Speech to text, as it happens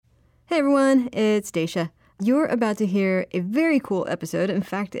Hey everyone, it's Daisha. You're about to hear a very cool episode. In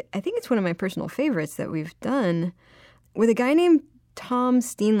fact, I think it's one of my personal favorites that we've done with a guy named Tom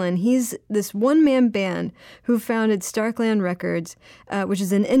Steenland. He's this one-man band who founded Starkland Records, which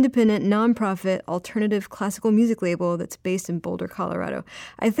is an independent, nonprofit, alternative classical music label that's based in Boulder, Colorado.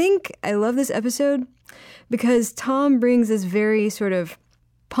 I think I love this episode because Tom brings this very sort of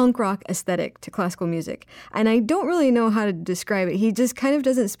punk rock aesthetic to classical music. And I don't really know how to describe it. He just kind of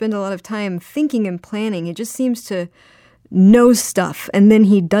doesn't spend a lot of time thinking and planning. He just seems to know stuff, and then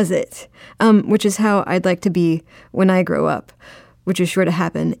he does it, which is how I'd like to be when I grow up, which is sure to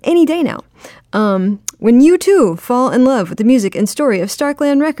happen any day now. When you too fall in love with the music and story of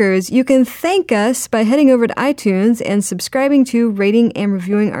Starkland Records, you can thank us by heading over to iTunes and subscribing to, rating, and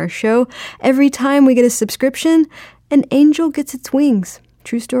reviewing our show. Every time we get a subscription, an angel gets its wings.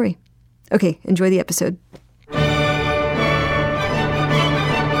 True story. Okay, enjoy the episode.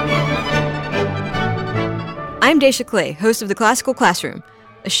 I'm Daisha Clay, host of the Classical Classroom,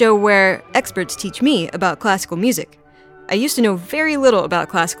 a show where experts teach me about classical music. I used to know very little about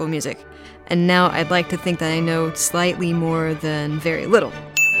classical music, and now I'd like to think that I know slightly more than very little.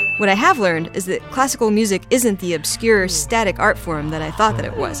 What I have learned is that classical music isn't the obscure, static art form that I thought that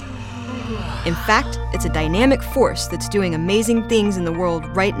it was. In fact, it's a dynamic force that's doing amazing things in the world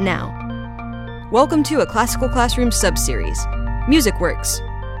right now. Welcome to a Classical Classroom sub-series,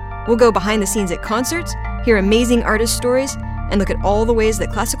 MusicWorks. We'll go behind the scenes at concerts, hear amazing artist stories, and look at all the ways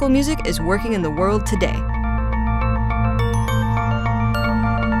that classical music is working in the world today.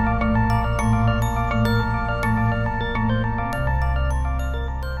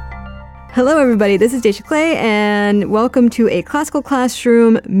 Hello everybody, this is Daisha Clay, and welcome to a Classical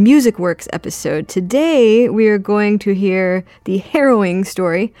Classroom MusicWorks episode. Today we are going to hear the harrowing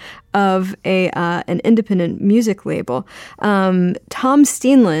story of an independent music label. Tom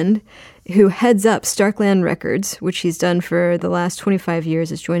Steenland, who heads up Starkland Records, which he's done for the last 25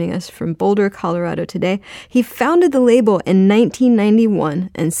 years, is joining us from Boulder, Colorado today. He founded the label in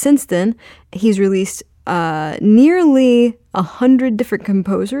 1991, and since then he's released nearly 100 different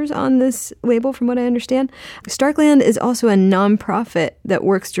composers on this label, from what I understand. Starkland is also a nonprofit that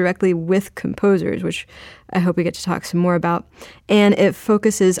works directly with composers, which I hope we get to talk some more about. And it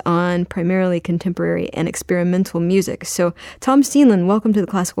focuses on primarily contemporary and experimental music. So, Tom Steenland, welcome to the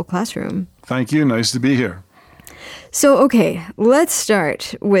Classical Classroom. Thank you. Nice to be here. So, okay, let's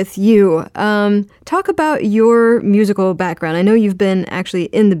start with you. Talk about your musical background. I know you've been actually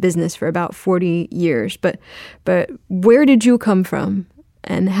in the business for about 40 years, but where did you come from,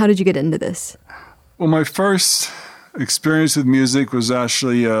 and how did you get into this? Well, my first experience with music was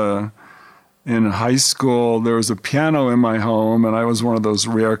actually in high school. There was a piano in my home, and I was one of those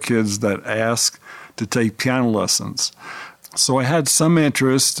rare kids that asked to take piano lessons. So I had some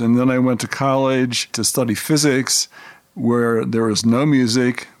interest, and then I went to college to study physics, where there was no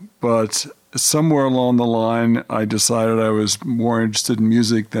music, but somewhere along the line, I decided I was more interested in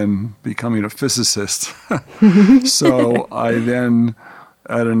music than becoming a physicist. So I then,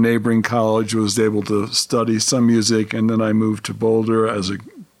 at a neighboring college, was able to study some music, and then I moved to Boulder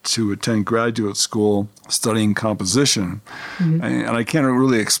to attend graduate school studying composition. Mm-hmm. And I can't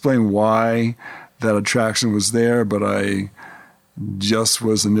really explain why that attraction was there, but I just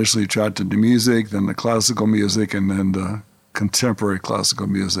was initially attracted to music, then the classical music, and then the contemporary classical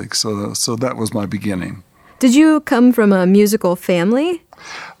music. So that was my beginning. Did you come from a musical family?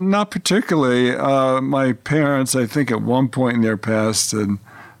 Not particularly. My parents, I think at one point in their past, had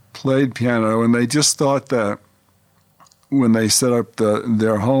played piano, and they just thought that when they set up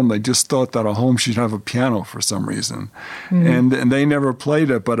their home, they just thought that a home should have a piano for some reason. Mm-hmm. And they never played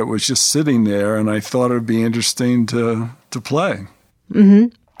it, but it was just sitting there, and I thought it would be interesting to play.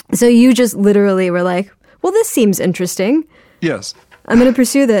 Mm-hmm. So you just literally were like, well, this seems interesting. Yes. I'm going to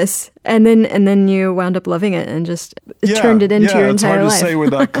pursue this. And then you wound up loving it and just turned it into your entire life. It's hard to say where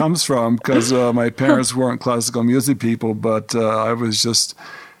that comes from, because my parents weren't classical music people, but I was just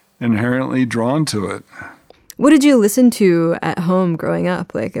inherently drawn to it. What did you listen to at home growing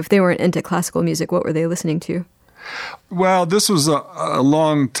up? Like, if they weren't into classical music, what were they listening to? Well, this was a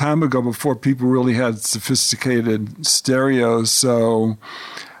long time ago, before people really had sophisticated stereos. So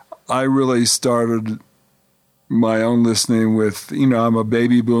I really started my own listening with, I'm a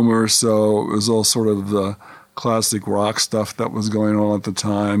baby boomer, so it was all sort of the classic rock stuff that was going on at the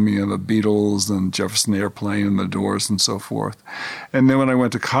time, the Beatles and Jefferson Airplane and the Doors and so forth. And then when I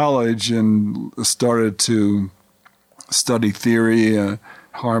went to college and started to study theory,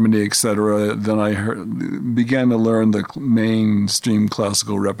 harmony, etc. Then I began to learn the mainstream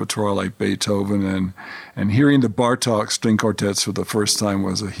classical repertoire like Beethoven, and hearing the Bartók string quartets for the first time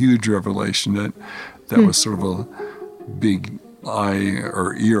was a huge revelation. That was sort of a big eye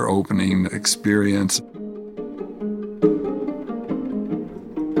or ear opening experience.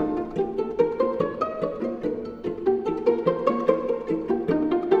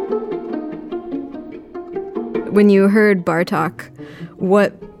 When you heard Bartók,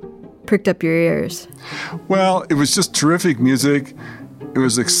 what pricked up your ears? Well, it was just terrific music. It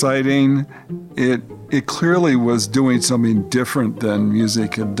was exciting. It clearly was doing something different than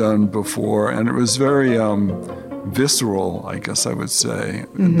music had done before, and it was very visceral, I guess I would say.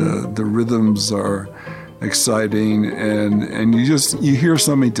 Mm-hmm. The rhythms are exciting, and you hear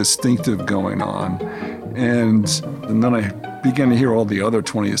something distinctive going on. And then I began to hear all the other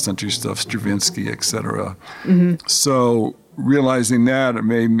 20th century stuff, Stravinsky, etc. Mm-hmm. So realizing that, it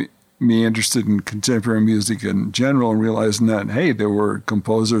made me interested in contemporary music in general, and realizing that, hey, there were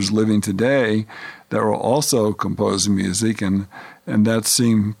composers living today that were also composing music, and that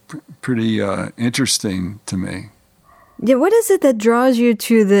seemed pretty interesting to me. Yeah, what is it that draws you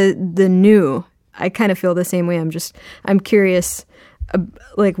to the new? I kind of feel the same way. I'm curious,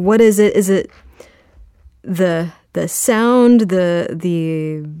 like, what is it? Is it the sound,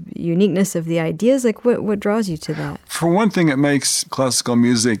 the uniqueness of the ideas? Like, what draws you to that? For one thing, it makes classical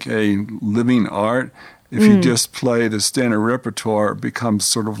music a living art. If you just play the standard repertoire, it becomes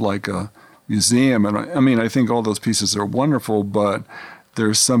sort of like a museum. And I think all those pieces are wonderful, but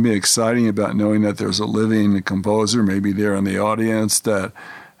there's something exciting about knowing that there's a living composer, maybe there in the audience, that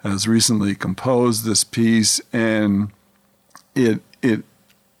has recently composed this piece, and if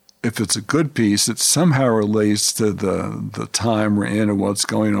it's a good piece, it somehow relates to the time we're in and what's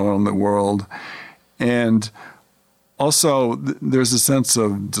going on in the world. And also, there's a sense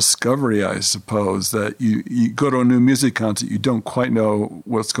of discovery, I suppose, that you go to a new music concert, you don't quite know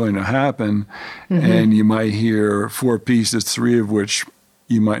what's going to happen, and you might hear 4 pieces, 3 of which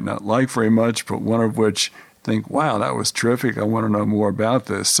you might not like very much, but one of which think, wow, that was terrific, I want to know more about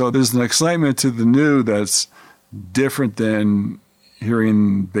this. So there's an excitement to the new that's different than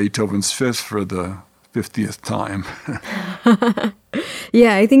hearing Beethoven's Fifth for the 50th time.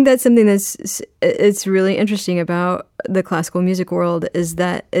 Yeah, I think that's something it's really interesting about the classical music world, is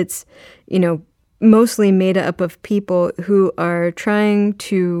that it's, mostly made up of people who are trying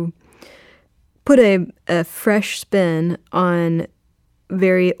to put a fresh spin on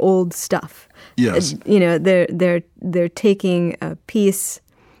very old stuff. Yes. They're taking a piece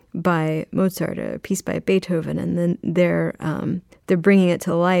by Mozart, a piece by Beethoven, and then they're bringing it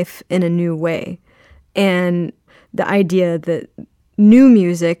to life in a new way. And the idea that new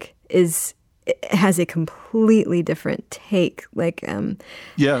music has a completely different take. Like,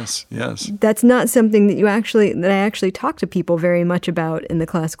 yes. That's not something that I actually talk to people very much about in the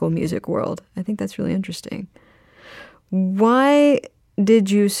classical music world. I think that's really interesting. Why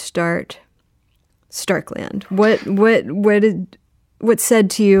did you start Starkland? What said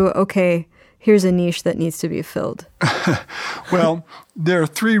to you, okay, here's a niche that needs to be filled? Well, there are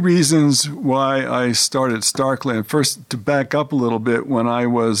 3 reasons why I started Starkland. First, to back up a little bit, when I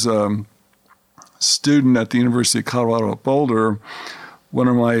was a student at the University of Colorado at Boulder, one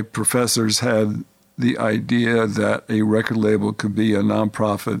of my professors had the idea that a record label could be a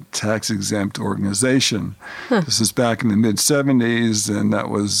nonprofit, tax-exempt organization. Huh. This is back in the mid-'70s, and that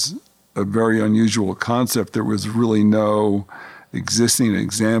was a very unusual concept. There was really no existing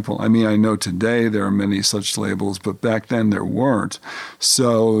example. I know today there are many such labels, but back then there weren't.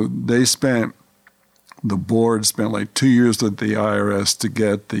 So the board spent like 2 years with the IRS to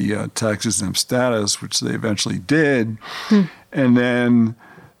get the tax-exempt status, which they eventually did. And then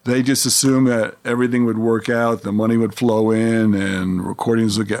they just assumed that everything would work out, the money would flow in, and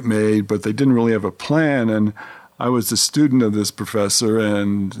recordings would get made, but they didn't really have a plan. And I was a student of this professor,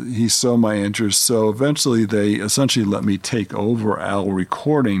 and he saw my interest. So eventually they essentially let me take over OWL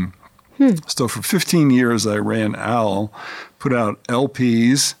Recording. So for 15 years I ran OWL, put out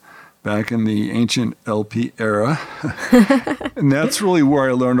LPs back in the ancient LP era. And that's really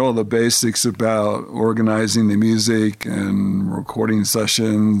where I learned all the basics about organizing the music and recording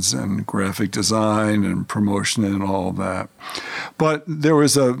sessions and graphic design and promotion and all of that. But there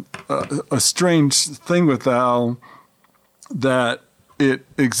was a strange thing with OWL, that it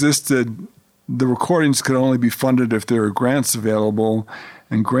existed. The recordings could only be funded if there were grants available,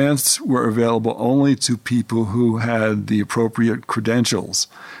 and grants were available only to people who had the appropriate credentials.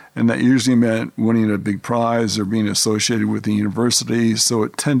 And that usually meant winning a big prize or being associated with the university. So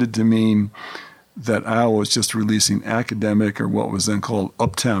it tended to mean that Al was just releasing academic, or what was then called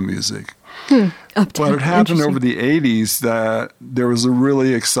uptown music. Uptown. But it happened over the 80s that there was a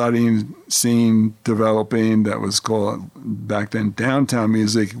really exciting scene developing that was called, back then, downtown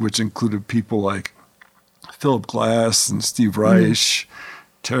music, which included people like Philip Glass and Steve Reich,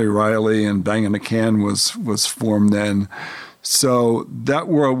 Terry Riley, and Bang in a Can was formed then. So that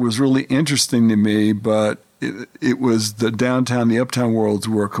world was really interesting to me, but it was the downtown, the uptown worlds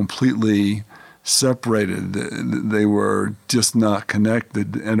were completely separated. They were just not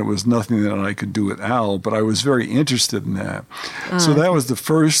connected, and it was nothing that I could do with Al, but I was very interested in that. So that was the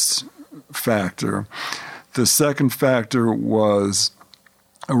first factor. The second factor was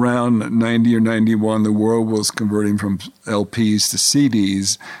around 90 or 91, the world was converting from LPs to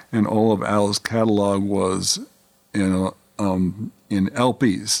CDs, and all of Al's catalog was in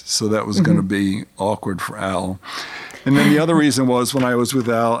LPs. So that was going to be awkward for Al. And then the other reason was when I was with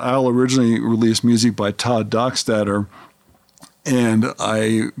Al originally released music by Tod Dockstader, and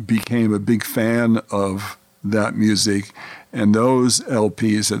I became a big fan of that music, and those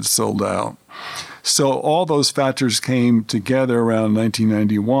LPs had sold out. So all those factors came together around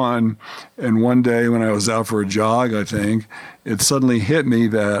 1991, and one day when I was out for a jog, I think, it suddenly hit me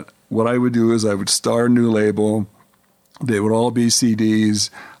that what I would do is I would start a new label. They would all be CDs.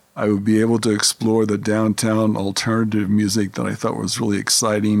 I would be able to explore the downtown alternative music that I thought was really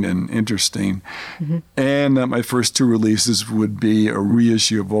exciting and interesting. And that my first two releases would be a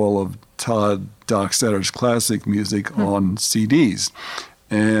reissue of all of Tod Dockstader's classic music on CDs.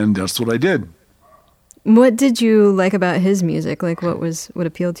 And that's what I did. What did you like about his music? Like, what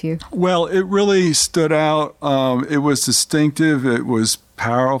appealed to you? Well, it really stood out. It was distinctive. It was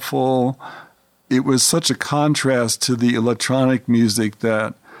powerful. It was such a contrast to the electronic music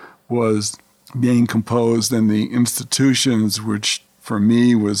that was being composed in the institutions, which for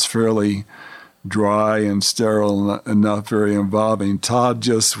me was fairly dry and sterile and not very involving. Tod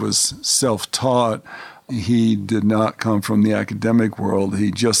just was self-taught. He did not come from the academic world.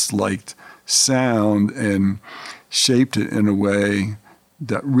 He just liked sound and shaped it in a way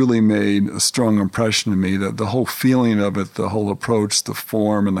that really made a strong impression on me. That the whole feeling of it, the whole approach, the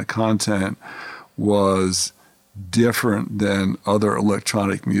form, and the content was different than other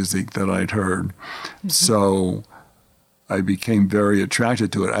electronic music that I'd heard. So I became very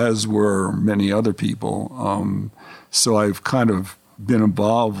attracted to it, as were many other people. So I've kind of been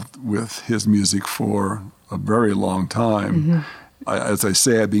involved with his music for a very long time. As I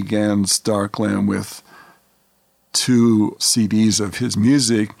say, I began Starkland with 2 CDs of his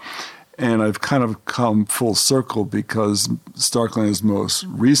music, and I've kind of come full circle because Starkland's most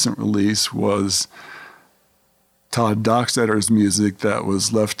recent release was Tod Dockstader's music that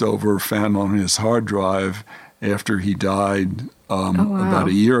was left over, found on his hard drive after he died about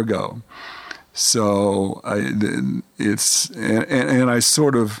a year ago. So I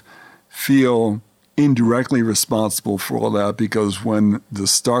sort of feel indirectly responsible for all that, because when the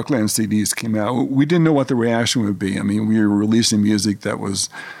Starkland CDs came out, we didn't know what the reaction would be. I mean, we were releasing music that was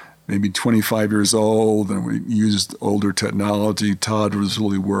maybe 25 years old, and we used older technology. Tod was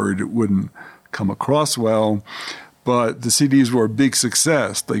really worried it wouldn't come across well, but the CDs were a big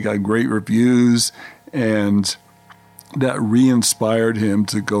success. They got great reviews, and that re-inspired him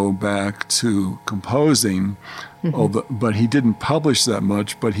to go back to composing. But he didn't publish that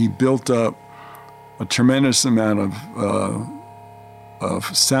much, but he built up a tremendous amount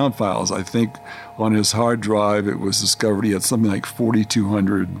of sound files. I think on his hard drive, it was discovered he had something like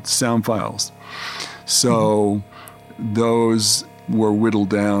 4,200 sound files. So those were whittled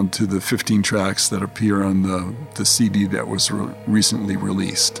down to the 15 tracks that appear on the CD that was recently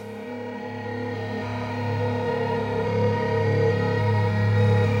released.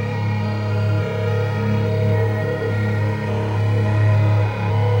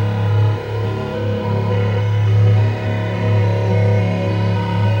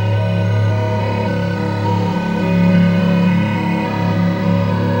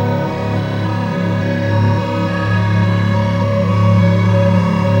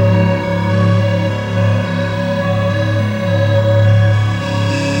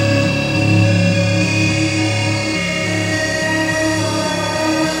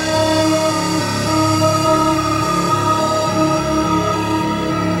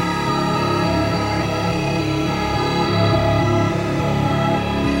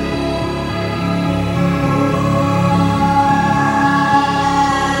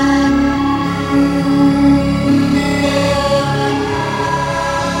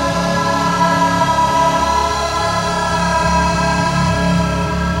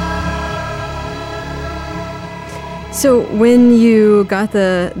 So when you got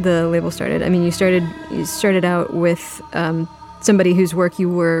the label started, I mean, you started out with somebody whose work you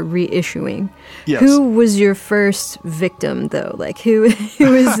were reissuing. Yes. Who was your first victim, though? Like, who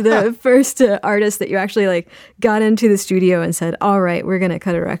was the first artist that you actually like got into the studio and said, "All right, we're going to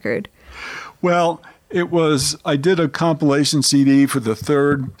cut a record"? Well, I did a compilation CD for the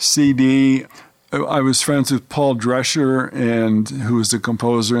third CD. I was friends with Paul Drescher, who was the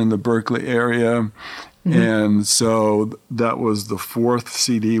composer in the Berkeley area. Mm-hmm. And so that was the fourth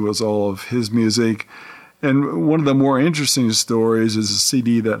CD, was all of his music. And one of the more interesting stories is a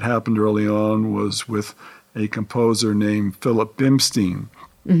CD that happened early on was with a composer named Philip Bimstein.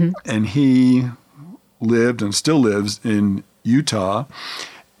 Mm-hmm. And he lived and still lives in Utah.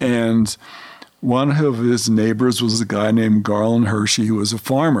 And one of his neighbors was a guy named Garland Hershey, who was a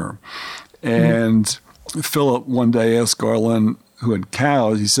farmer. And Philip one day asked Garland, who had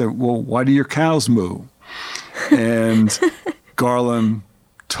cows, he said, "Well, why do your cows moo?" And Garland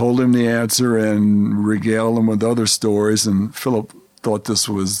told him the answer and regaled him with other stories. And Philip thought this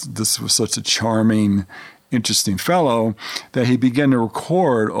was such a charming, interesting fellow that he began to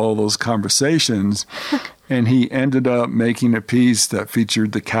record all those conversations. And he ended up making a piece that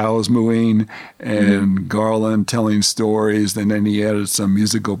featured the cows mooing and Garland telling stories. And then he added some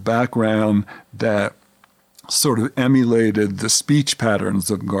musical background that sort of emulated the speech patterns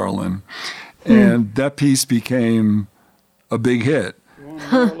of Garland. And that piece became a big hit. You want to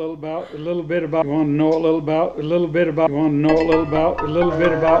know a little bit about my cows, a little bit about my cows,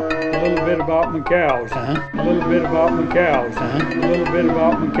 a little bit about my cows, a little bit about my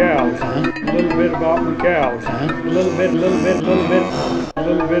cows, a little bit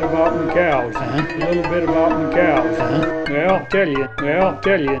about my cows, a little bit about my cows. Well, tell you,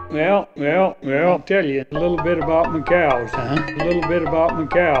 a little bit about my cows, a little bit about my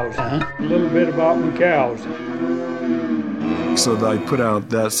cows, a little bit about my cows. So I put out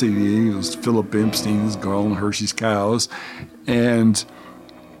that CD. It was Philip Bimstein's Garland Hershey's Cows. And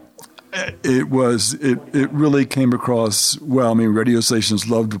it really came across well. I mean, radio stations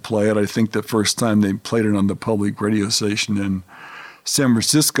love to play it. I think the first time they played it on the public radio station in San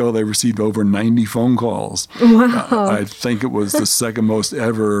Francisco, they received over 90 phone calls. Wow. I think it was the second most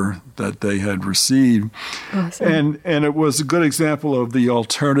ever that they had received. Awesome. And it was a good example of the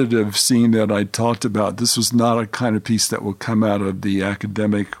alternative scene that I talked about. This was not a kind of piece that would come out of the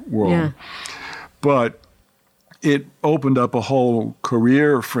academic world. Yeah. But it opened up a whole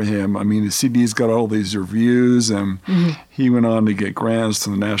career for him. I mean, the CD's got all these reviews, and he went on to get grants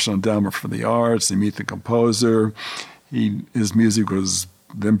to the National Endowment for the Arts, to meet the composer. His music was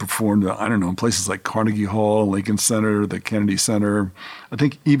then performed, I don't know, in places like Carnegie Hall, Lincoln Center, the Kennedy Center, I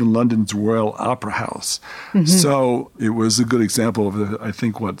think even London's Royal Opera House. Mm-hmm. So it was a good example of, I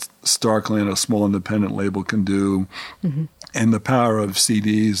think, what Starkland, a small independent label, can do, and the power of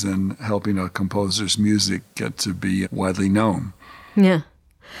CDs and helping a composer's music get to be widely known. Yeah.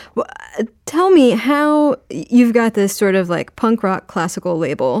 Well, tell me how you've got this sort of like punk rock classical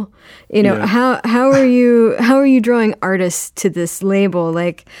label. You know, how are you drawing artists to this label?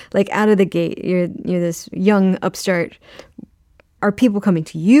 Like out of the gate, you're this young upstart. Are people coming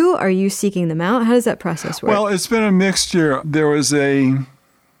to you? Are you seeking them out? How does that process work? Well, it's been a mixture. There was a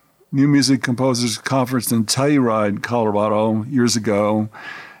New Music Composers Conference in Telluride, Colorado, years ago,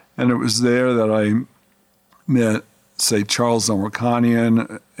 and it was there that I met, say, Charles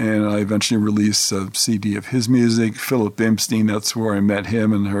Zamarkanian, and I eventually released a CD of his music. Philip Bimstein, that's where I met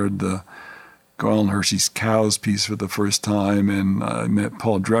him and heard the Garland Hershey's Cows piece for the first time, and I met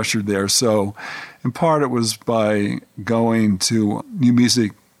Paul Drescher there. So in part it was by going to new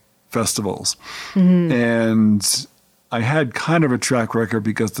music festivals. And I had kind of a track record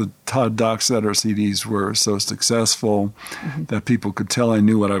because the Tod Dockstader CDs were so successful that people could tell I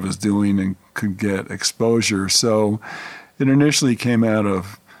knew what I was doing and could get exposure. So it initially came out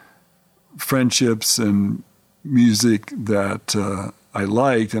of friendships and music that I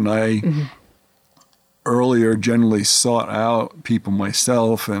liked, and I earlier generally sought out people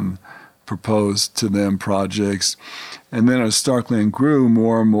myself and proposed to them projects. And then as Starkland grew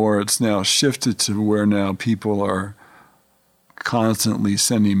more and more, it's now shifted to where now people are constantly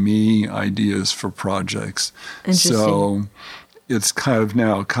sending me ideas for projects. So it's kind of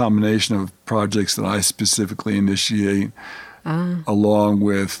now a combination of projects that I specifically initiate along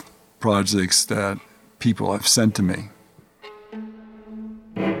with projects that people have sent to me.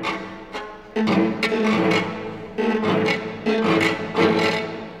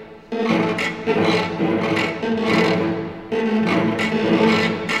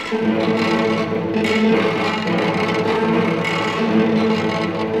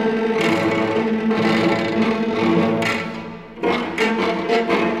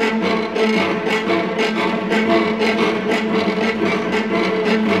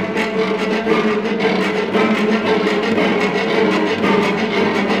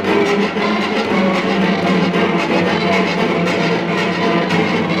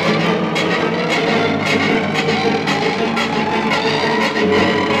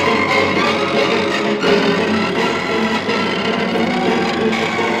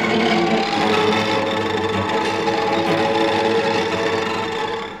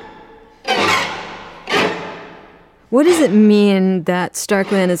 What does it mean that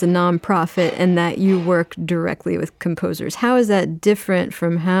Starkland is a nonprofit and that you work directly with composers? How is that different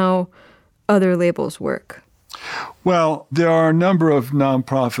from how other labels work? Well, there are a number of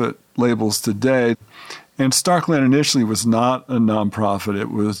nonprofit labels today, and Starkland initially was not a nonprofit.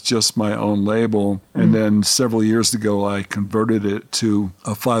 It was just my own label, and then several years ago I converted it to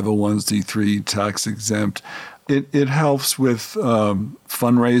a 501c3 tax exempt. It helps with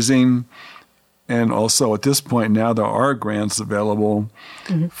fundraising. And also at this point now there are grants available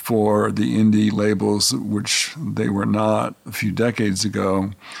for the indie labels, which they were not a few decades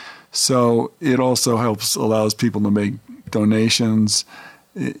ago. So it also allows people to make donations.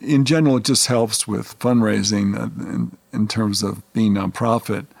 In general, it just helps with fundraising in terms of being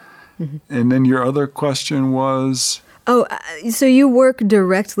nonprofit. And then your other question was? Oh, so you work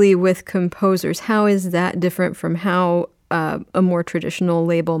directly with composers. How is that different from how a more traditional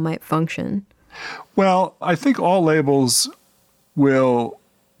label might function? Well, I think all labels will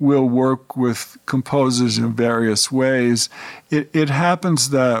work with composers in various ways. It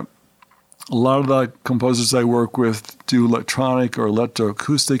happens that a lot of the composers I work with do electronic or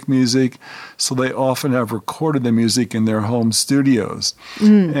electroacoustic music, so they often have recorded the music in their home studios.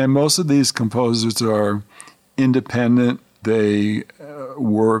 And most of these composers are independent. They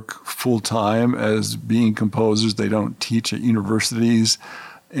work full-time as being composers. They don't teach at universities.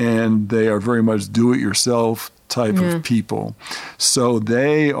 And they are very much do-it-yourself type of people. So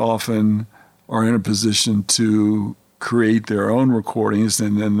they often are in a position to create their own recordings,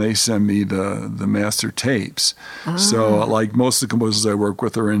 and then they send me the master tapes. So like most of the composers I work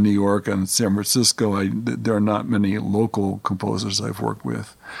with are in New York and San Francisco. There are not many local composers I've worked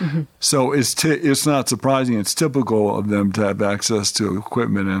with. So it's not surprising. It's typical of them to have access to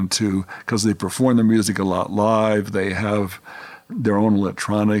equipment and because they perform their music a lot live. They have their own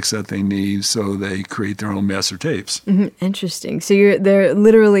electronics that they need, so they create their own master tapes. Interesting. So they're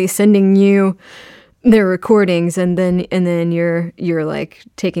literally sending you their recordings, and then you're like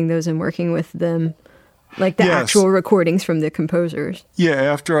taking those and working with them, like the actual recordings from the composers. Yeah,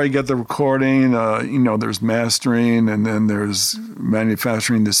 after I get the recording, there's mastering, and then there's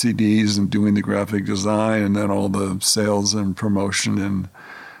manufacturing the CDs and doing the graphic design, and then all the sales and promotion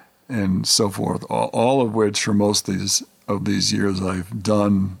and so forth. All of which for most of these years I've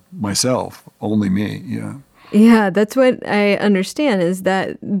done myself, only me. Yeah, that's what I understand, is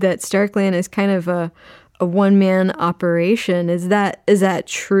that Starkland is kind of a one-man operation. Is that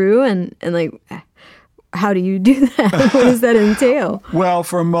true? And like, how do you do that? What does that entail? Well,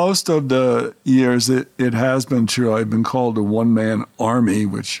 for most of the years, it has been true. I've been called a one-man army,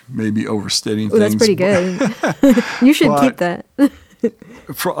 which may be overstating things. That's pretty good. You should keep that.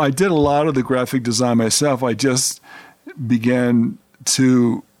 I did a lot of the graphic design myself. I just began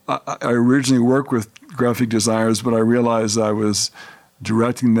to, I originally worked with graphic designers, but I realized I was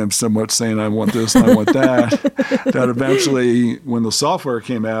directing them so much, saying I want this and I want that, that eventually when the software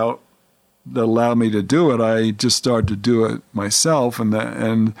came out that allowed me to do it, I just started to do it myself.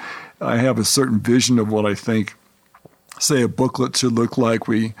 And I have a certain vision of what I think, say, a booklet should look like.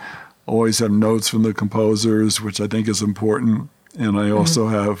 We always have notes from the composers, which I think is important. And I also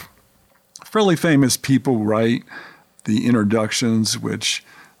have fairly famous people write the introductions, which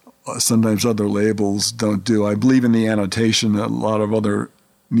sometimes other labels don't do. I believe in the annotation. A lot of other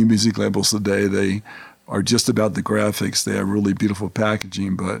new music labels today, they are just about the graphics. They have really beautiful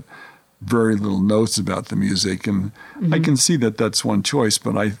packaging, but very little notes about the music. And I can see that that's one choice,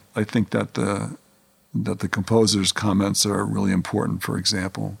 but I think that the composer's comments are really important, for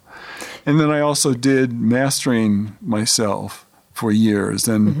example. And then I also did mastering myself for years.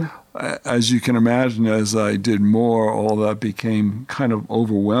 And as you can imagine, as I did more, all that became kind of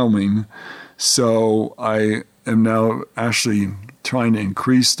overwhelming. So I am now actually trying to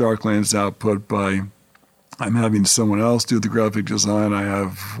increase Starkland's output by I'm having someone else do the graphic design. I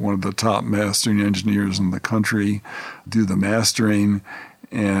have one of the top mastering engineers in the country do the mastering,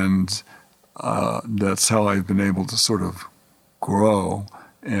 and that's how I've been able to sort of grow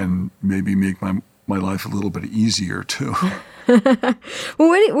and maybe make my life a little bit easier too. Well,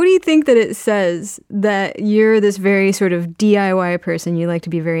 what do you think that it says that you're this very sort of DIY person? You like to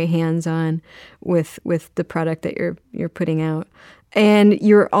be very hands-on with the product that you're putting out. And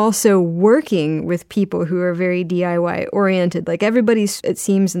you're also working with people who are very DIY oriented. Like everybody's, it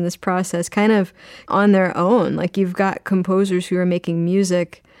seems, in this process kind of on their own. Like you've got composers who are making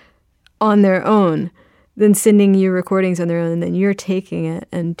music on their own, then sending you recordings on their own, and then you're taking it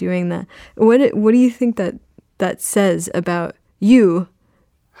and doing that. What do you think that says about you?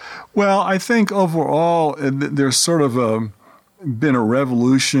 Well, I think overall there's sort of been a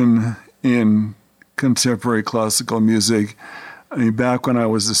revolution in contemporary classical music. I mean, back when I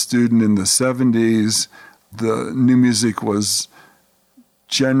was a student in the 70s, the new music was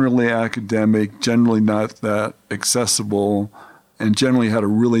generally academic, generally not that accessible, and generally had a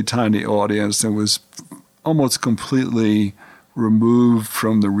really tiny audience and was almost completely removed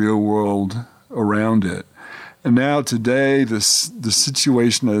from the real world around it. And now today, the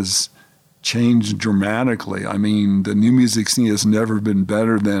situation has changed dramatically. I mean, the new music scene has never been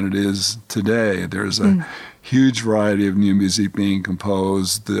better than it is today. There's a huge variety of new music being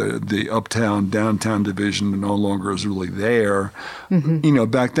composed. The uptown, downtown division no longer is really there. You know,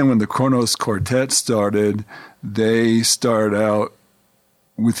 back then when the Kronos Quartet started, they started out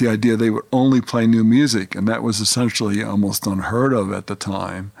with the idea they would only play new music, and that was essentially almost unheard of at the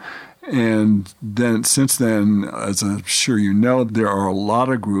time. And then, since then, as I'm sure you know, there are a lot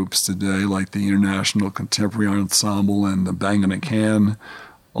of groups today, like the International Contemporary Ensemble and the Bang and a Can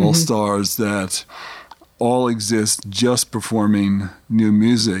All-Stars, that all exist just performing new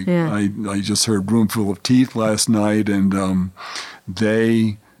music. Yeah. I just heard Roomful of Teeth last night, and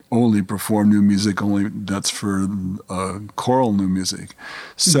they only perform new music, only that's for choral new music.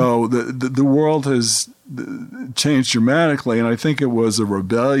 So the world has changed dramatically, and I think it was a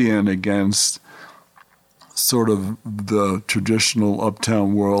rebellion against sort of the traditional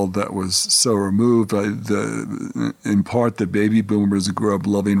uptown world that was so removed. In part, the baby boomers grew up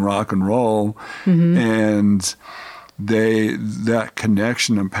loving rock and roll, and that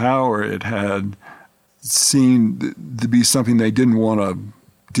connection and power it had seemed to be something they didn't want to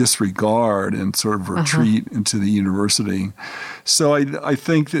disregard and sort of retreat into the university. So I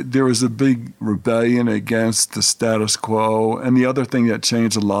think that there was a big rebellion against the status quo. And the other thing that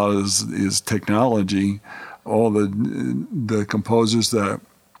changed a lot is technology. All the composers that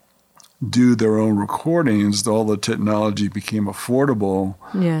do their own recordings, all the technology became affordable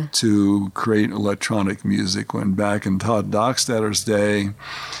to create electronic music. When back in Tod Dockstader's day,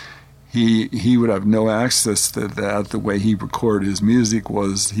 he would have no access to that. The way he recorded his music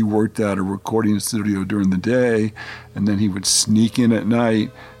was he worked at a recording studio during the day, and then he would sneak in at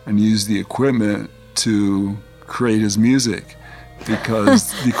night and use the equipment to create his music,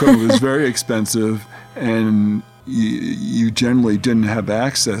 because the equipment was very expensive, and you generally didn't have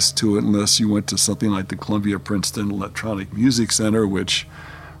access to it unless you went to something like the Columbia Princeton Electronic Music Center, which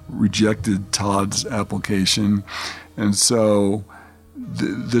rejected Todd's application. And so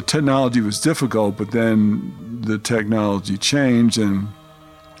the technology was difficult, but then the technology changed, and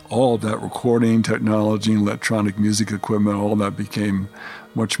all of that recording technology and electronic music equipment, all that became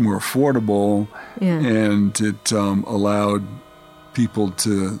much more affordable, and it allowed people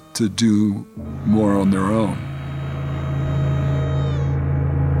to do more on their own.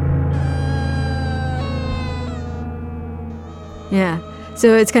 Yeah.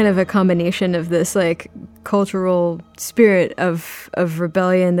 So it's kind of a combination of this like cultural spirit of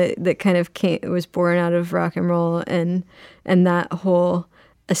rebellion that kind of was born out of rock and roll, and that whole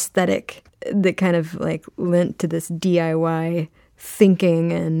aesthetic that kind of like lent to this DIY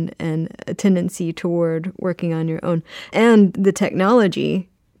thinking and a tendency toward working on your own, and the technology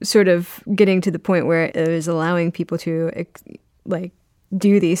sort of getting to the point where it was allowing people to like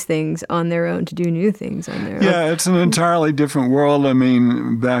do these things on their own, to do new things on their own. Yeah, it's an entirely different world. I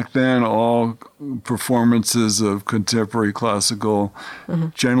mean, back then, all performances of contemporary classical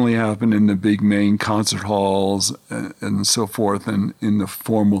generally happened in the big main concert halls and so forth, and in the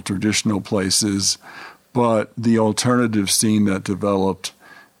formal traditional places. But the alternative scene that developed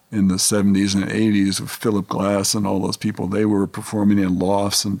in the 70s and 80s with Philip Glass and all those people, they were performing in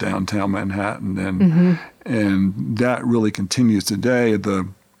lofts in downtown Manhattan, and that really continues today. The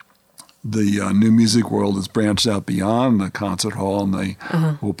new music world has branched out beyond the concert hall, and they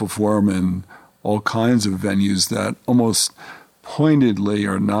will perform in all kinds of venues that almost pointedly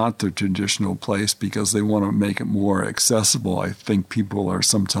are not the traditional place because they want to make it more accessible. I think people are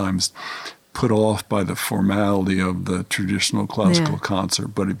sometimes put off by the formality of the traditional classical concert,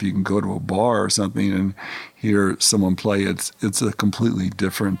 but if you can go to a bar or something and hear someone play, it's a completely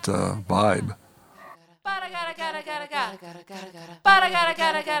different vibe.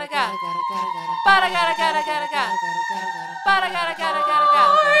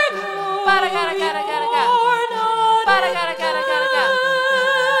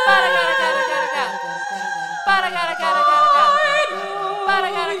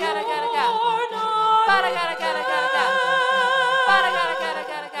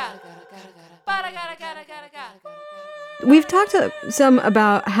 We've talked some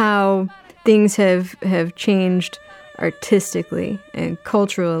about how things have changed artistically and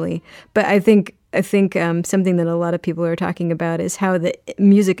culturally, but I think I think something that a lot of people are talking about is how the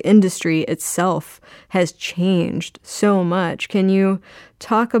music industry itself has changed so much. Can you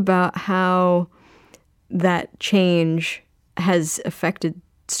talk about how that change has affected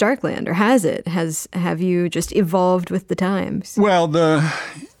Starkland, or has it? Have you just evolved with the times? Well,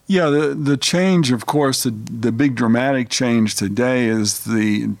 the change, of course, the big dramatic change today is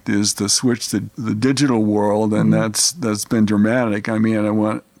the switch to the digital world, and that's been dramatic. I mean, I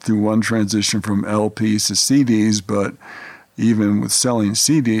went through one transition from LPs to CDs, but even with selling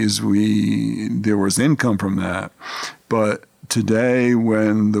CDs, there was income from that. But today,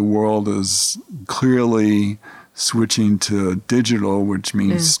 when the world is clearly switching to digital, which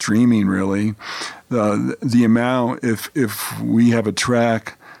means streaming, really, the amount, if we have a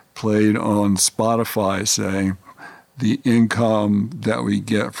track played on Spotify, say, the income that we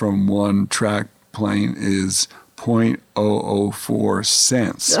get from one track playing is 0.004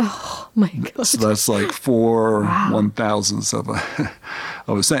 cents. Oh my God! So that's like 4 1,000ths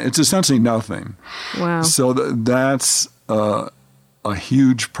of a cent. It's essentially nothing. Wow! So that's a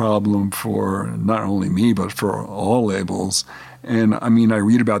huge problem for not only me but for all labels. And I mean, I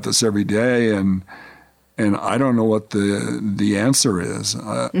read about this every day, and I don't know what the answer is.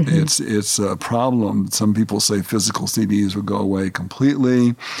 It's a problem. Some people say physical CDs will go away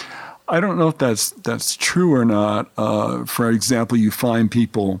completely. I don't know if that's true or not. For example, you find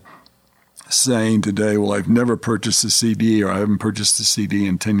people saying today, well, I've never purchased a CD, or I haven't purchased a CD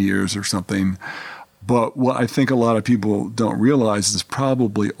in 10 years or something. But what I think a lot of people don't realize is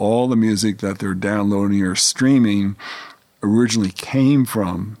probably all the music that they're downloading or streaming originally came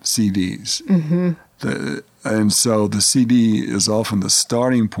from CDs. And so the CD is often the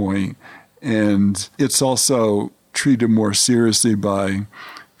starting point, and it's also treated more seriously by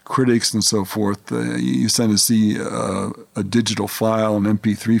critics and so forth. You send a digital file, an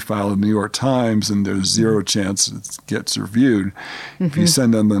MP3 file to the New York Times, and there's zero chance it gets reviewed. If you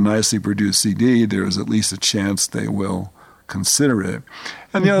send them a nicely produced CD, there's at least a chance they will consider it.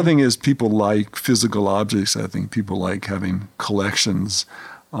 And the other thing is, people like physical objects. I think people like having collections.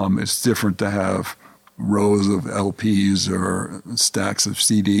 It's different to have rows of LPs or stacks of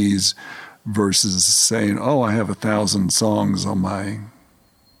CDs versus saying, oh, I have 1,000 songs on my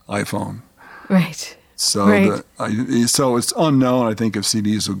iPhone. Right. So so it's unknown, I think, if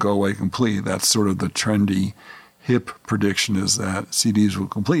CDs will go away completely. That's sort of the trendy, hip prediction, is that CDs will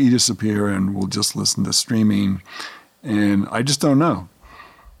completely disappear and we'll just listen to streaming. And I just don't know.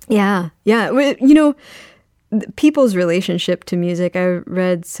 Yeah. You know, people's relationship to music. I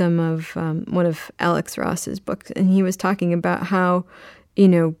read some of one of Alex Ross's books, and he was talking about how, you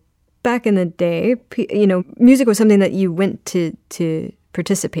know, back in the day, you know, music was something that you went to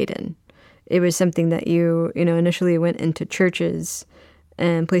participate in. It was something that you know, initially went into churches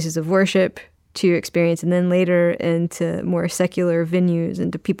and places of worship to experience, and then later into more secular venues,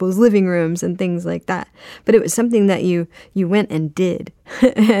 into people's living rooms and things like that. But it was something that you went and did.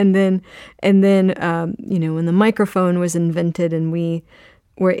 and then you know, when the microphone was invented and we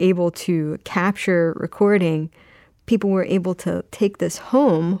were able to capture recording, people were able to take this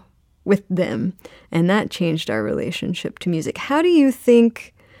home with them, and that changed our relationship to music. How do you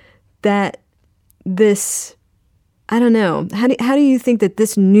think that this, I don't know, how do you think that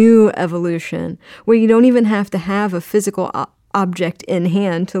this new evolution, where you don't even have to have a physical object in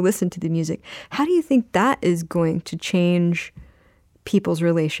hand to listen to the music, how do you think that is going to change people's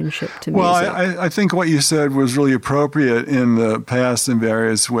relationship to music? Well, I think what you said was really appropriate. In the past, in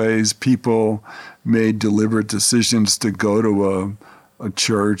various ways, people made deliberate decisions to go to a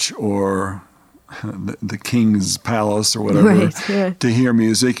church or the king's palace or whatever, to hear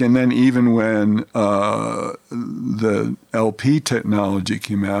music. And then even when the LP technology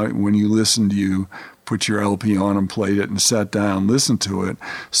came out, when you listened, you put your LP on and played it and sat down and listened to it.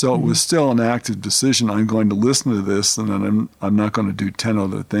 So it was still an active decision. I'm going to listen to this, and then I'm not going to do 10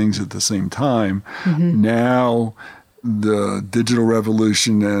 other things at the same time. Now, the digital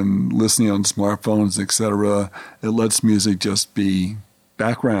revolution and listening on smartphones, etc., it lets music just be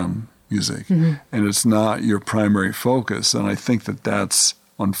background music, and it's not your primary focus. And I think that that's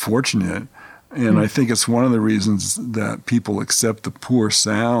unfortunate. And I think it's one of the reasons that people accept the poor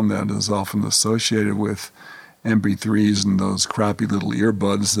sound that is often associated with MP3s and those crappy little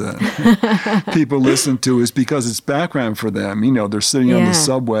earbuds that people listen to, is because it's background for them. You know, they're sitting on the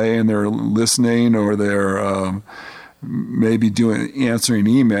subway and they're listening, or they're maybe answering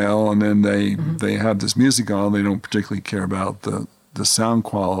email, and then they have this music on. They don't particularly care about the sound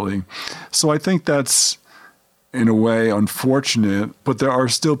quality. So I think that's, in a way, unfortunate, but there are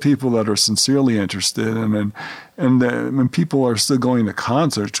still people that are sincerely interested, and people are still going to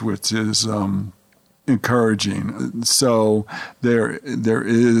concerts, which is encouraging. So there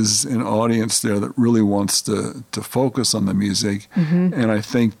is an audience there that really wants to focus on the music. And I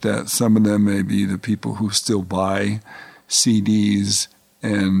think that some of them may be the people who still buy CDs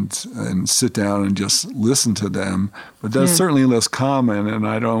and sit down and just listen to them. But that's certainly less common. And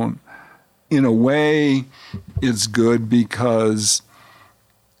I don't, in a way, it's good because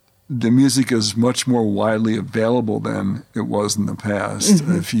the music is much more widely available than it was in the past.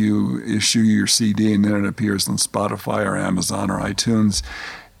 If you issue your CD and then it appears on Spotify or Amazon or iTunes,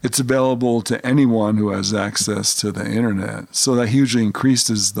 it's available to anyone who has access to the internet. So that hugely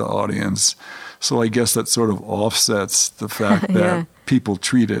increases the audience. So I guess that sort of offsets the fact that people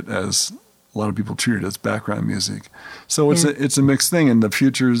treat it as, a lot of people treat it as background music. So it's a mixed thing, and the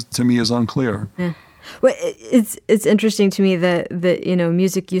future to me is unclear. Well, it's interesting to me that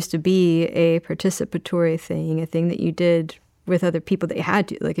music used to be a participatory thing, a thing that you did with other people that you had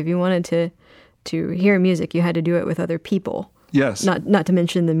to. Like if you wanted to hear music, you had to do it with other people. Yes. Not to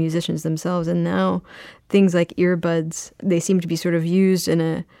mention the musicians themselves. And now things like earbuds, they seem to be sort of used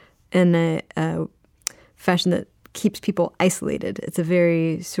in a fashion that keeps people isolated. It's a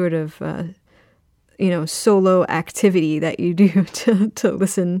very sort of solo activity that you do to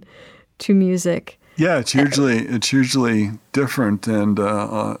listen to music. Yeah, it's usually different, and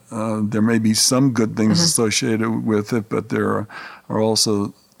there may be some good things associated with it, but there are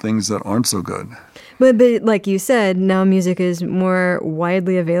also things that aren't so good. But like you said, now music is more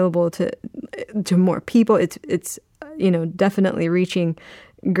widely available to more people. It's definitely reaching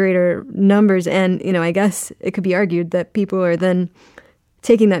greater numbers, and I guess it could be argued that people are then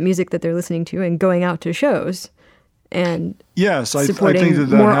taking that music that they're listening to and going out to shows. And supporting I think that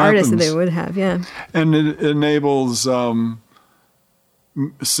more happens. Artists than they would have, And it enables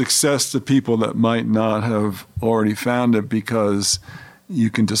success to people that might not have already found it, because you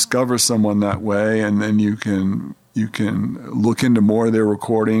can discover someone that way, and then you can look into more of their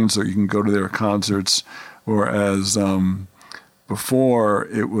recordings, or you can go to their concerts, whereas before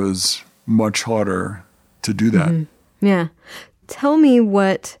it was much harder to do that. Yeah. Tell me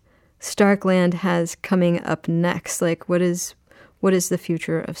what Starkland has coming up next. Like, what is the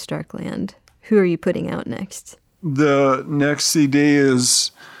future of Starkland? Who are you putting out next? The next CD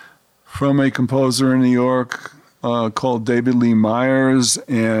is from a composer in New York called David Lee Myers,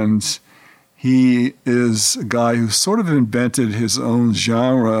 and he is a guy who sort of invented his own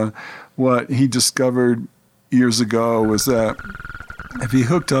genre. What he discovered years ago was that if he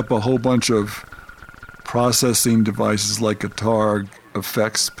hooked up a whole bunch of processing devices like guitar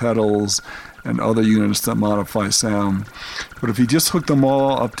effects, pedals, and other units that modify sound. But if he just hooked them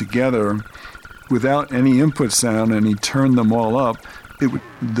all up together without any input sound and he turned them all up,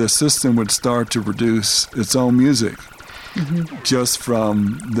 the system would start to produce its own music just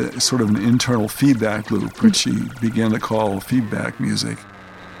from the sort of an internal feedback loop, which he began to call feedback music.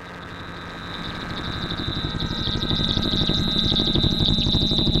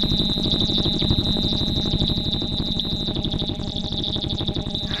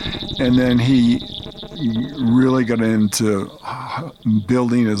 And then he really got into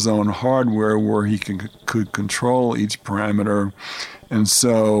building his own hardware where he could control each parameter. And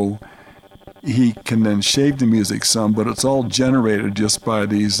so he can then shape the music some, but it's all generated just by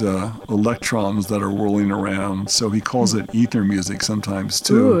these electrons that are whirling around. So he calls it ether music sometimes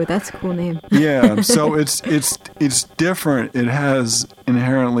too. Ooh, that's a cool name. Yeah, so it's different. It has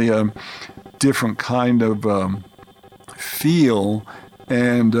inherently a different kind of feel.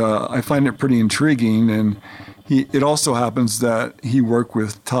 And I find it pretty intriguing. And it also happens that he worked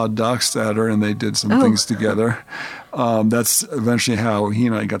with Tod Dockstader, and they did some things together. That's eventually how he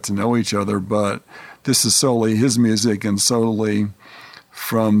and I got to know each other. But this is solely his music and solely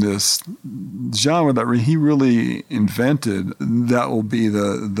from this genre that he really invented. That will be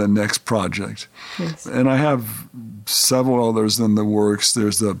the next project. Yes. And I have several others in the works.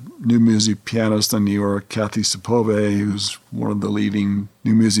 There's a new music pianist in New York, Kathy Sepove, who's one of the leading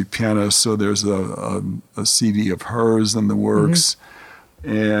new music pianists. So there's a CD of hers in the works.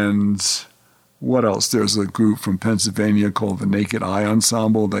 And what else? There's a group from Pennsylvania called the Naked Eye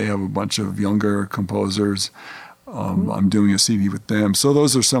Ensemble. They have a bunch of younger composers. I'm doing a CD with them. So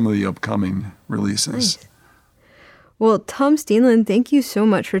those are some of the upcoming releases. Nice. Well, Tom Steenland, thank you so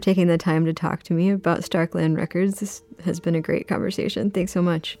much for taking the time to talk to me about Starkland Records. This has been a great conversation. Thanks so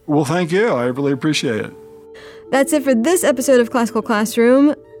much. Well, thank you. I really appreciate it. That's it for this episode of Classical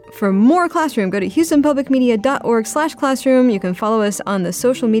Classroom. For more Classroom, go to houstonpublicmedia.org/classroom. You can follow us on the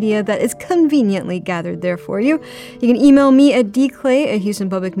social media that is conveniently gathered there for you. You can email me at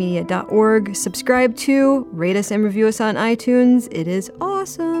dclay@houstonpublicmedia.org. Subscribe to, rate us and review us on iTunes. It is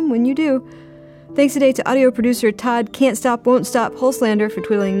awesome when you do. Thanks today to audio producer Todd Can't Stop Won't Stop Holslander for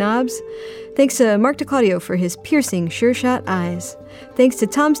twiddling knobs. Thanks to Mark DeClaudio for his piercing sure-shot eyes. Thanks to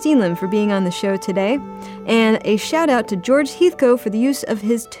Tom Steenland for being on the show today. And a shout out to George Heathcote for the use of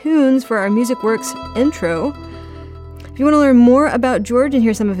his tunes for our MusicWorks intro. If you want to learn more about George and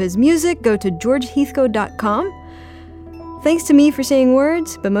hear some of his music, go to georgeheathcote.com. Thanks to me for saying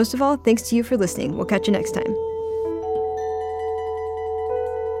words, but most of all, thanks to you for listening. We'll catch you next time.